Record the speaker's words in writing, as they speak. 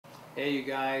Hey you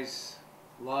guys,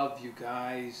 love you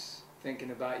guys, thinking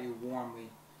about you warmly.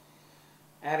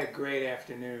 I had a great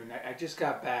afternoon. I just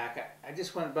got back. I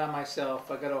just went by myself.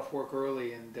 I got off work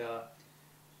early and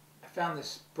I found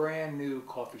this brand new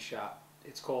coffee shop.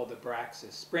 It's called Abraxas.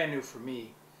 It's brand new for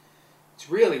me. It's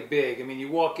really big. I mean,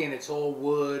 you walk in, it's all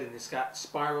wood and it's got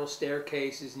spiral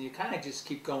staircases and you kind of just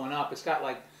keep going up. It's got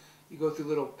like, you go through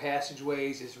little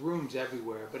passageways, there's rooms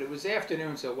everywhere. But it was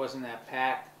afternoon, so it wasn't that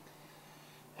packed.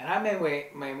 And I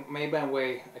made my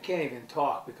way, I can't even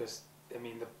talk because, I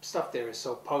mean, the stuff there is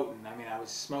so potent. I mean, I was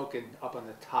smoking up on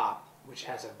the top, which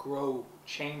has a grow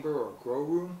chamber or grow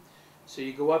room. So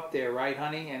you go up there, right,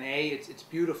 honey? And it's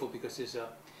beautiful because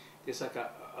there's like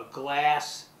a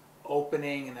glass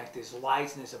opening and like there's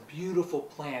lights and there's a beautiful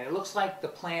plant. It looks like the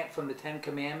plant from the Ten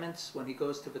Commandments when he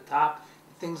goes to the top.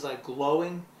 The thing's like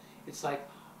glowing. It's like,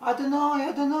 Adonai,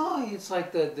 Adonai. It's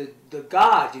like the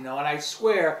God, you know. And I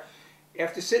swear,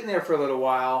 after sitting there for a little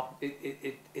while,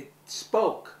 it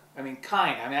spoke. I mean,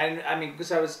 I mean,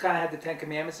 because I was kind of had the Ten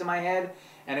Commandments in my head,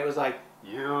 and it was like,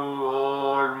 "You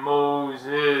are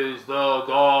Moses, the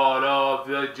God of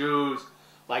the Jews,"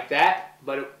 like that.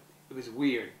 But it was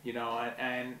weird, you know.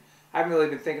 And I haven't really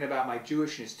been thinking about my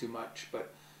Jewishness too much.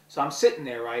 But so I'm sitting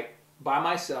there, right, by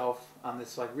myself on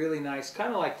this like really nice,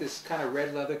 kind of like this kind of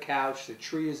red leather couch. The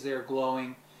tree is there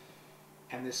glowing,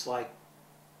 and this like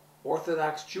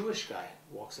Orthodox Jewish guy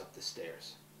walks up the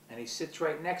stairs and he sits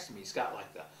right next to me. He's got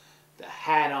like the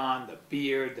hat on, the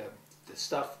beard, the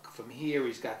stuff from here.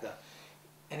 He's got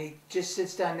and he just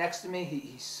sits down next to me.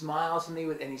 He smiles at me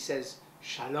and he says,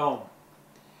 "Shalom."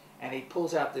 And he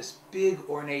pulls out this big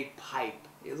ornate pipe.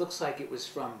 It looks like it was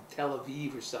from Tel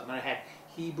Aviv or something. And it had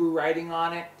Hebrew writing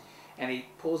on it. And he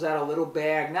pulls out a little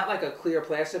bag, not like a clear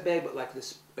plastic bag, but like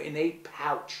this ornate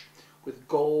pouch with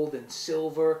gold and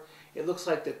silver. It looks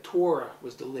like the Torah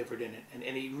was delivered in it. And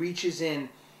he reaches in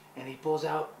and he pulls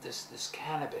out this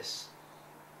cannabis,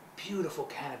 beautiful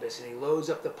cannabis, and he loads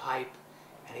up the pipe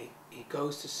and he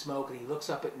goes to smoke and he looks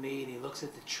up at me and he looks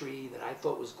at the tree that I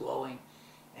thought was glowing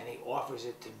and he offers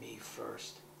it to me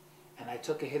first. And I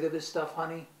took a hit of this stuff,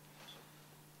 honey,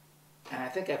 and I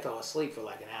think I fell asleep for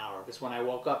like an hour because when I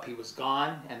woke up he was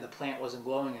gone and the plant wasn't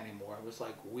glowing anymore. It was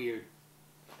like weird.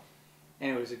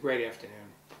 Anyway, it was a great afternoon.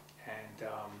 And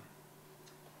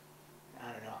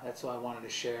I don't know, that's all I wanted to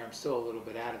share. I'm still a little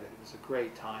bit out of it. It was a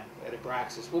great time at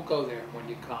Abraxas. We'll go there when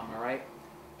you come, all right?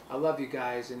 I love you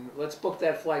guys, and let's book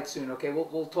that flight soon, okay?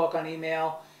 We'll talk on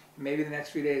email, and maybe the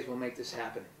next few days we'll make this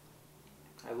happen.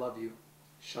 I love you.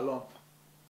 Shalom.